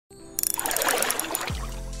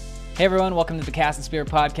Hey everyone, welcome to the Cast and Spear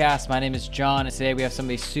podcast. My name is John, and today we have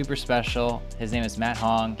somebody super special. His name is Matt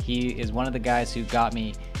Hong. He is one of the guys who got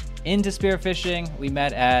me into spearfishing. We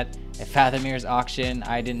met at a Fathomere's auction.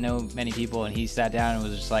 I didn't know many people, and he sat down and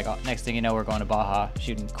was just like, oh, next thing you know, we're going to Baja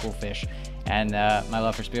shooting cool fish. And my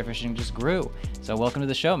love for spearfishing just grew. So welcome to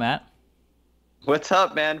the show, Matt. What's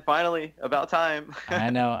up, man? Finally, about time. I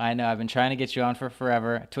know. I've been trying to get you on for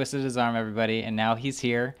forever. Twisted his arm, everybody, and now he's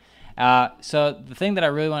here. So the thing that I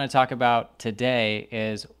really want to talk about today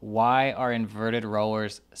is why are inverted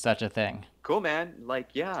rollers such a thing? Cool, man.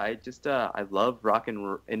 I love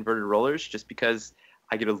rocking inverted rollers just because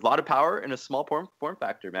I get a lot of power in a small form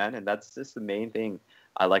factor, man. And that's just the main thing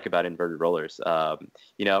I like about inverted rollers.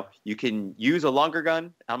 You can use a longer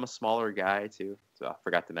gun. I'm a smaller guy too, so I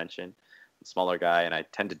forgot to mention. I'm a smaller guy, and I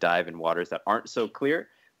tend to dive in waters that aren't so clear.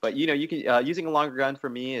 But, you can using a longer gun for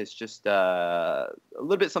me is just a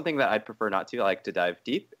little bit something that I prefer not to. I like to dive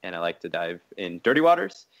deep, and I like to dive in dirty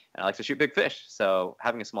waters, and I like to shoot big fish. So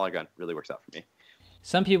having a smaller gun really works out for me.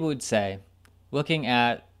 Some people would say, looking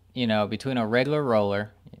at, between a regular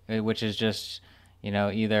roller, which is just,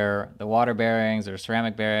 either the water bearings or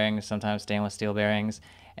ceramic bearings, sometimes stainless steel bearings,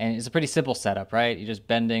 and it's a pretty simple setup, right? You're just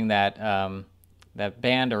bending that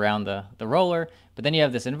band around the roller, but then you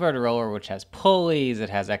have this inverted roller which has pulleys, it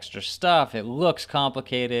has extra stuff, it looks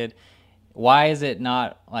complicated. Why is it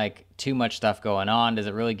not like too much stuff going on? Does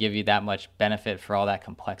it really give you that much benefit for all that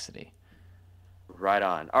complexity? Right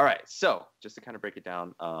on. All right, so just to kind of break it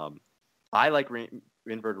down, I like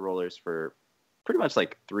inverted rollers for pretty much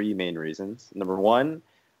like three main reasons. Number one,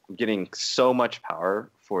 I'm getting so much power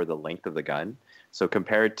for the length of the gun. So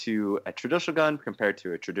compared to a traditional gun, compared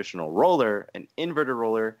to a traditional roller, an inverted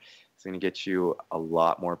roller is going to get you a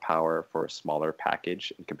lot more power for a smaller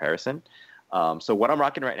package in comparison. So what I'm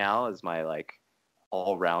rocking right now is my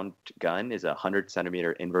all-round gun is a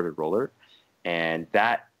 100-centimeter inverted roller, and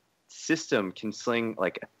that system can sling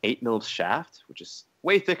like an 8 mil shaft, which is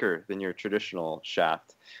way thicker than your traditional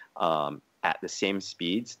shaft, at the same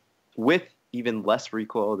speeds with even less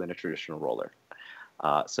recoil than a traditional roller.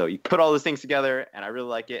 So you put all those things together, and I really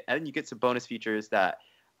like it. And then you get some bonus features that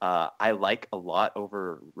I like a lot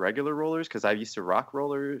over regular rollers because I used to rock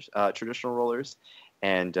rollers, traditional rollers.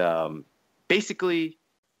 And basically,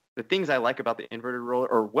 the things I like about the inverted roller,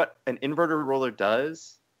 or what an inverted roller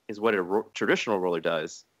does, is what a traditional roller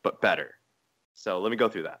does, but better. So let me go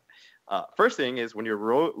through that. First thing is when you're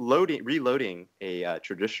reloading a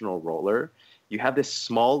traditional roller, you have this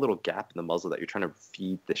small little gap in the muzzle that you're trying to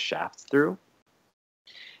feed the shaft through.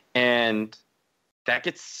 And that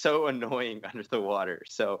gets so annoying under the water.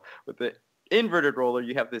 So with the inverted roller,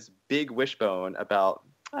 you have this big wishbone about,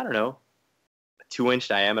 I don't know, a 2-inch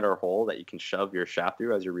diameter hole that you can shove your shaft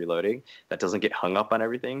through as you're reloading. That doesn't get hung up on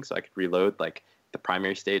everything. So I could reload like the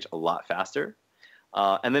primary stage a lot faster.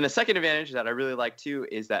 And then a second advantage that I really like too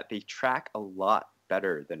is that they track a lot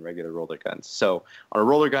better than regular roller guns. So on a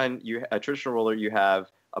roller gun, a traditional roller, you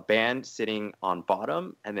have a band sitting on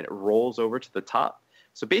bottom and then it rolls over to the top.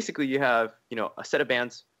 So basically you have, a set of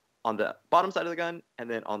bands on the bottom side of the gun and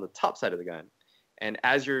then on the top side of the gun. And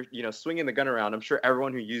as you're, swinging the gun around, I'm sure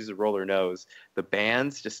everyone who uses a roller knows the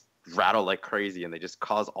bands just rattle like crazy and they just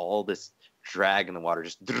cause all this drag in the water,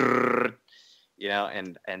 just,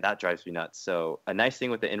 and that drives me nuts. So a nice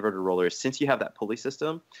thing with the inverted roller is since you have that pulley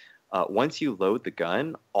system, once you load the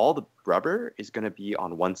gun, all the rubber is going to be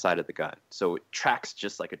on one side of the gun. So it tracks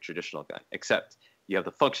just like a traditional gun, except you have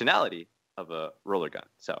the functionality of a roller gun.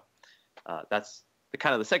 So that's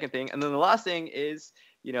the second thing. And then the last thing is,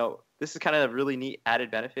 this is kind of a really neat added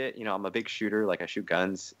benefit. I'm a big shooter. Like I shoot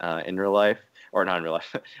guns in real life, or not in real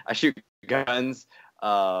life. I shoot guns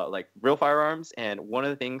like real firearms. And one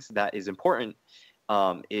of the things that is important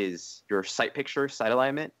is your sight picture, sight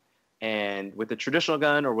alignment. And with the traditional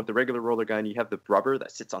gun or with the regular roller gun, you have the rubber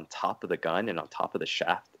that sits on top of the gun and on top of the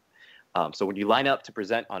shaft. So when you line up to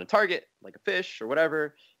present on a target, like a fish or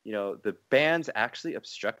whatever, the bands actually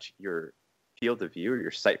obstruct your field of view or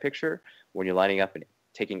your sight picture when you're lining up and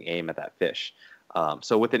taking aim at that fish.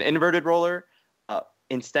 So with an inverted roller,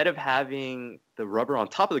 instead of having the rubber on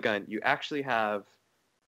top of the gun, you actually have,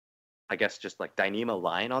 I guess, just like Dyneema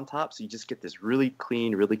line on top. So you just get this really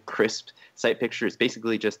clean, really crisp sight picture. It's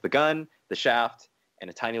basically just the gun, the shaft, and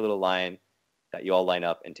a tiny little line that you all line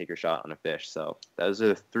up and take your shot on a fish. So those are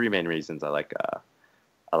the three main reasons I like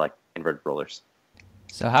inverted rollers.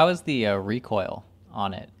 So how is the recoil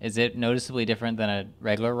on it? Is it noticeably different than a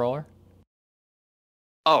regular roller?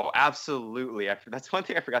 Oh, absolutely. That's one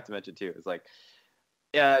thing I forgot to mention too. Is like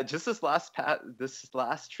Yeah, just this last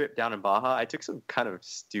trip down in Baja, I took some kind of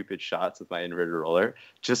stupid shots with my inverted roller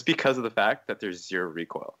just because of the fact that there's zero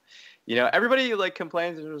recoil. Everybody like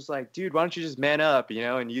complains and was like, dude, why don't you just man up,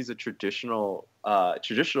 and use a traditional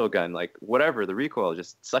gun, like whatever, the recoil,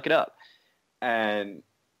 just suck it up. And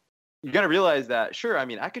you got to realize that, sure, I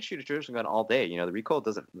mean, I could shoot a traditional gun all day. The recoil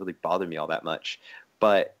doesn't really bother me all that much,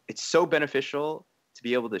 but it's so beneficial to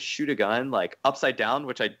be able to shoot a gun like upside down,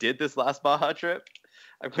 which I did this last Baja trip.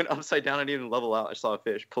 I went upside down. I didn't even level out. I saw a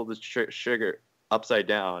fish, pulled the trigger upside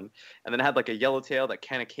down, and then I had like a yellowtail that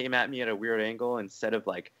kind of came at me at a weird angle. Instead of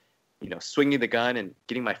like, swinging the gun and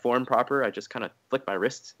getting my form proper, I just kind of flicked my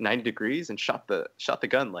wrist 90 degrees and shot the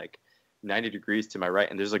gun like 90 degrees to my right,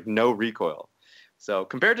 and there's like no recoil. So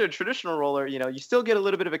compared to a traditional roller, you still get a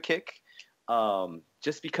little bit of a kick,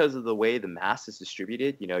 just because of the way the mass is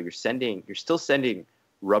distributed. You're still sending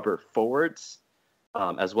rubber forwards,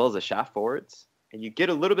 as well as the shaft forwards, and you get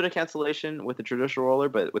a little bit of cancellation with the traditional roller,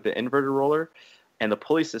 but with the inverted roller and the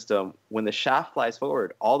pulley system, when the shaft flies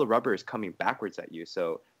forward, all the rubber is coming backwards at you.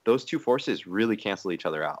 So those two forces really cancel each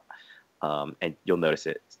other out, and you'll notice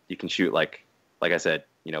it. You can shoot like I said,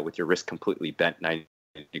 with your wrist completely bent 90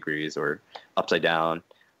 degrees or upside down.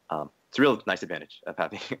 It's a real nice advantage of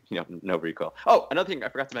having no recoil. Oh, another thing I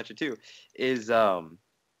forgot to mention too is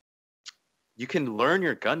you can learn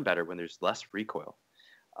your gun better when there's less recoil.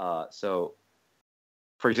 So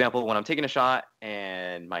for example, when I'm taking a shot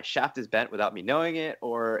and my shaft is bent without me knowing it,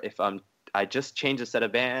 or if I just changed a set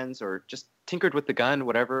of bands or just tinkered with the gun,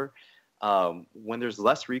 whatever, when there's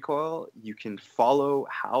less recoil, you can follow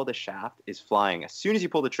how the shaft is flying. As soon as you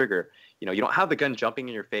pull the trigger, you don't have the gun jumping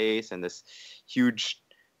in your face and this huge,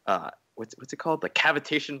 what's it called? The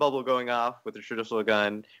cavitation bubble going off with a traditional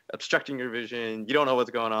gun, obstructing your vision. You don't know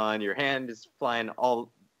what's going on. Your hand is flying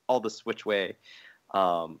all the switch way.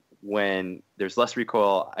 When there's less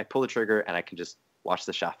recoil, I pull the trigger and I can just watch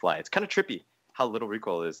the shaft fly. It's kind of trippy how little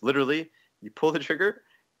recoil is. Literally, you pull the trigger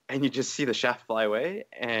and you just see the shaft fly away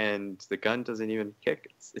and the gun doesn't even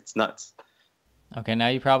kick. It's nuts. Okay, now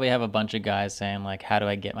you probably have a bunch of guys saying like, how do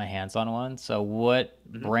I get my hands on one? So what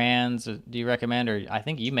brands do you recommend? Or I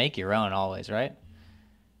think you make your own always, right?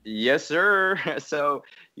 Yes, sir. So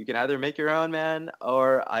you can either make your own, man,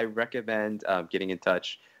 or I recommend getting in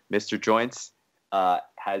touch. Mr. Joints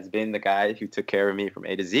has been the guy who took care of me from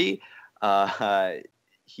A to Z.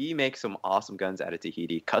 He makes some awesome guns out of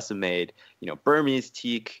Tahiti, custom made, Burmese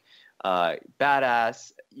teak,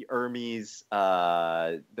 badass the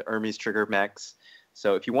Hermes trigger mechs.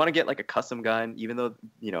 So if you want to get like a custom gun, even though,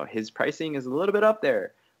 his pricing is a little bit up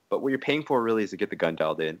there, but what you're paying for really is to get the gun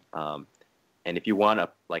dialed in. And if you want a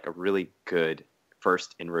really good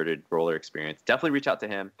first inverted roller experience, definitely reach out to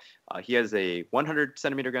him. He has a 100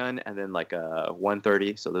 centimeter gun and then like a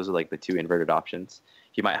 130. So those are like the two inverted options.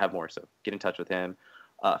 He might have more, so get in touch with him.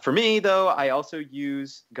 For me, though, I also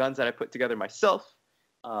use guns that I put together myself.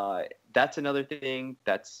 That's another thing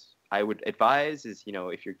I would advise is,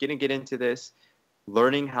 if you're going to get into this,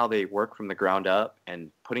 learning how they work from the ground up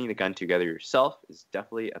and putting the gun together yourself is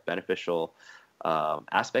definitely a beneficial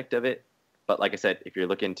aspect of it. But like I said, if you're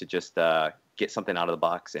looking to just get something out of the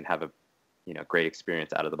box and have a great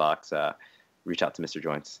experience out of the box, reach out to Mr.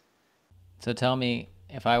 Joints. So tell me,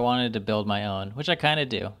 if I wanted to build my own, which I kind of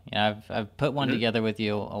do, I've put one together with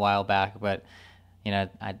you a while back, but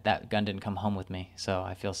that gun didn't come home with me, so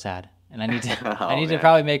I feel sad, and I need to I need to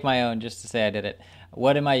probably make my own just to say I did it.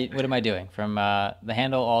 What am I doing from the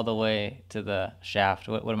handle all the way to the shaft?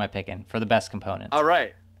 What am I picking for the best components? All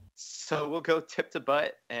right, so we'll go tip to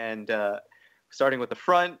butt, and starting with the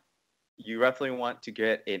front, you definitely want to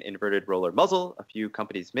get an inverted roller muzzle. A few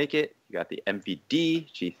companies make it. You got the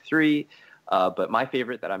MVD G3. But my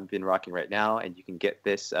favorite that I've been rocking right now, and you can get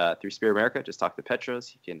this through Spear America, just talk to Petros.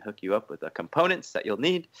 He can hook you up with the components that you'll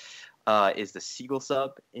need, is the Seagull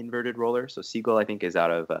Sub inverted roller. So Seagull, I think, is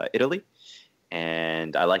out of Italy.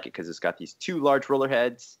 And I like it because it's got these two large roller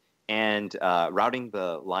heads, and routing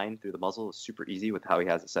the line through the muzzle is super easy with how he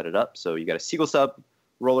has it set it up. So you got a Seagull Sub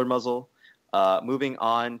roller muzzle. Moving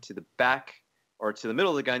on to the back or to the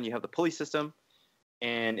middle of the gun, you have the pulley system.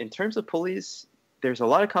 And in terms of pulleys, there's a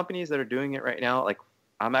lot of companies that are doing it right now. Like,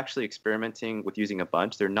 I'm actually experimenting with using a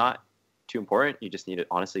bunch. They're not too important. You just need,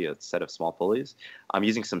 honestly, a set of small pulleys. I'm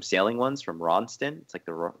using some sailing ones from Ronston. It's like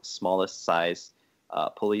the smallest size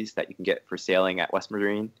pulleys that you can get for sailing at West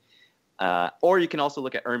Marine. Or you can also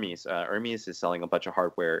look at Hermes. Hermes is selling a bunch of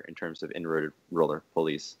hardware in terms of inverted roller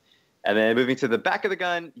pulleys. And then moving to the back of the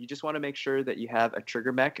gun, you just want to make sure that you have a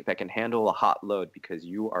trigger mech that can handle a hot load, because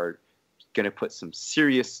you are going to put some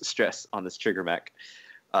serious stress on this trigger mech.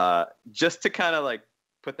 Just to kind of like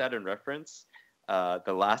put that in reference,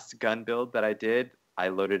 The last gun build that I did, I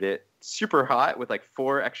loaded it super hot with like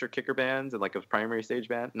 4 extra kicker bands and like a primary stage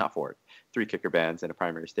band. Not 4, 3 kicker bands and a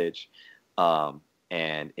primary stage.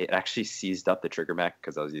 And it actually seized up the trigger mech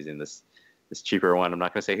because I was using this cheaper one. I'm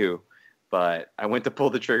not going to say who, but I went to pull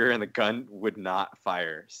the trigger and the gun would not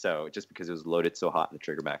fire. So just because it was loaded so hot in the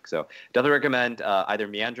trigger mech. So definitely recommend either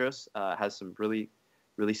Meandros has some really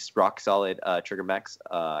rock solid trigger mechs.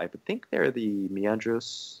 I think they're the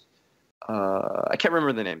Meandros. I can't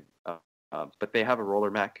remember the name, but they have a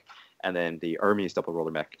roller mech, and then the Hermes double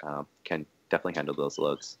roller mech can definitely handle those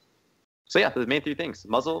loads. So yeah, the main 3 things: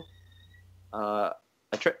 muzzle, a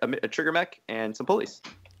trigger mech, and some pulleys.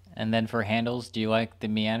 And then for handles, do you like the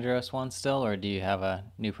Meandros one still, or do you have a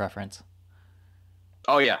new preference?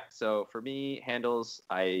 Oh yeah, so for me, handles,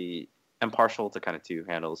 I am partial to kind of 2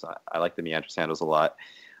 handles. I like the Meandros handles a lot,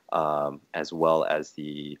 as well as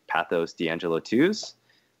the Pathos D'Angelo 2s.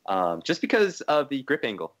 Just because of the grip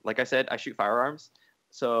angle. Like I said, I shoot firearms,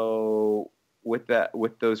 so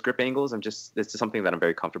with those grip angles, this is something that I'm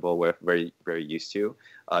very comfortable with, very used to.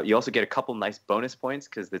 You also get a couple nice bonus points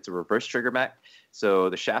because it's a reverse trigger mech, so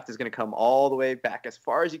the shaft is going to come all the way back as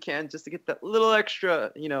far as you can just to get that little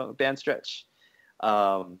extra, band stretch.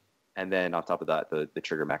 And then on top of that, the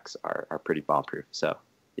trigger mechs are pretty bomb proof. So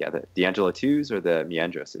yeah, the D'Angelo 2s or the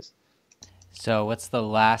Meandroses. So what's the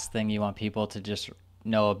last thing you want people to just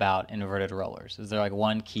know about inverted rollers? Is there like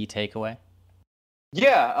one key takeaway?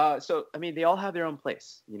 Yeah, so I mean, they all have their own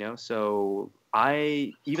place, So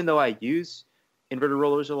even though I use inverted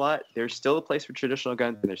rollers a lot, there's still a place for traditional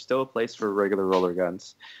guns, and there's still a place for regular roller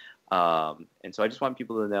guns. And so I just want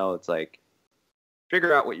people to know it's like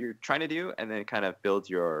figure out what you're trying to do, and then kind of build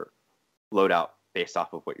your loadout based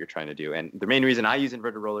off of what you're trying to do. And the main reason I use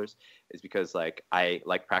inverted rollers is because I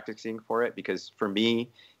like practicing for it. Because for me,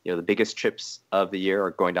 the biggest trips of the year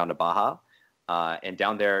are going down to Baja. And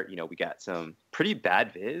down there, we got some pretty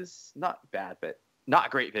bad viz. Not bad, but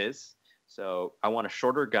not great viz. So I want a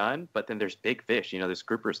shorter gun, but then there's big fish. There's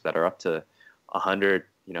groupers that are up to 100,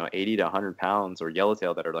 80 to 100 pounds, or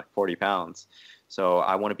yellowtail that are like 40 pounds. So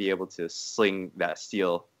I want to be able to sling that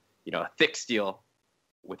steel, a thick steel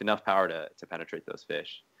with enough power to penetrate those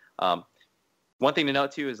fish. One thing to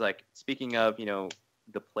note too is like, speaking of,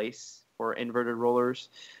 the place for inverted rollers,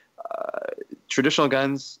 traditional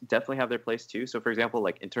guns definitely have their place too. So for example,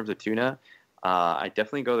 like in terms of tuna, I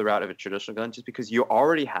definitely go the route of a traditional gun just because you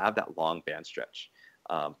already have that long band stretch,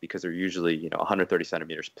 because they're usually 130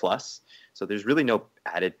 centimeters plus. So there's really no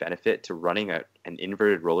added benefit to running an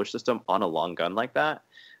inverted roller system on a long gun like that,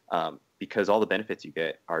 because all the benefits you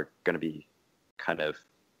get are going to be kind of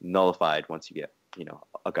nullified once you get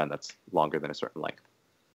a gun that's longer than a certain length.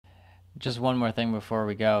 Just one more thing before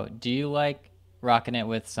we go. Do you like rocking it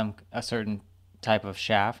with a certain type of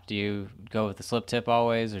shaft? Do you go with the slip tip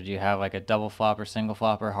always, or do you have like a double flopper, single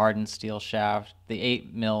flopper, hardened steel shaft? The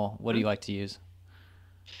 8 mil, what do you like to use?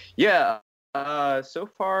 Yeah, so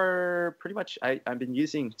far pretty much I've been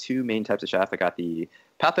using 2 main types of shaft. I got the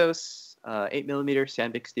Pathos 8mm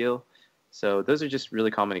sandvik steel, so those are just really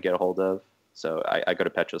common to get a hold of. So I go to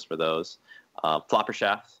Petros for those. Flopper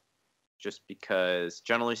shaft, just because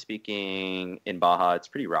generally speaking in Baja it's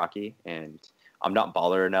pretty rocky, and I'm not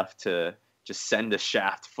baller enough to just send a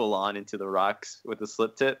shaft full on into the rocks with a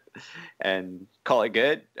slip tip and call it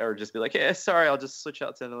good, or just be like, hey, sorry, I'll just switch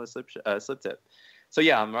out to another slip tip. So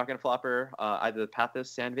yeah, I'm rocking a flopper, either the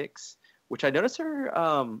Pathos Sandviks, which I notice are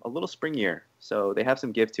a little springier, so they have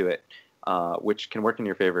some give to it, which can work in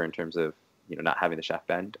your favor in terms of not having the shaft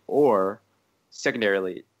bend. Or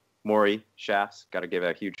secondarily, Mori shafts. Got to give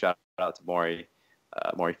a huge shout out to Mori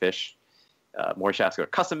Fish. Mori shafts are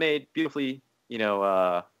custom made, beautifully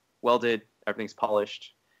welded. Everything's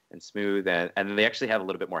polished and smooth, and then they actually have a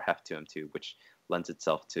little bit more heft to them too, which lends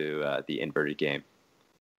itself to the inverted game.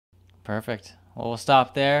 Perfect. Well, we'll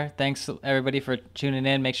stop there. Thanks everybody for tuning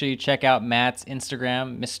in. Make sure you check out Matt's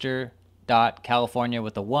Instagram, Mr.California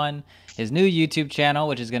with a 1. His new YouTube channel,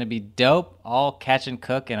 which is going to be dope, all catch and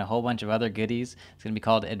cook and a whole bunch of other goodies. It's going to be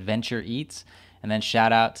called Adventure Eats. And then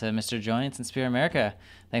shout out to Mr. Joyance and Spear America.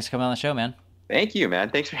 Thanks for coming on the show, man. Thank you, man.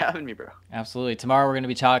 Thanks for having me, bro. Absolutely. Tomorrow we're going to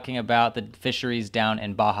be talking about the fisheries down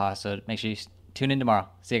in Baja, so make sure you tune in tomorrow.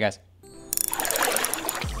 See you guys.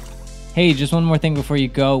 Hey, just one more thing before you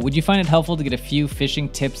go. Would you find it helpful to get a few fishing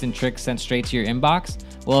tips and tricks sent straight to your inbox?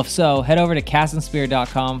 Well, if so, head over to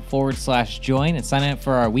castandspear.com/join and sign up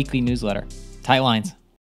for our weekly newsletter. Tight lines.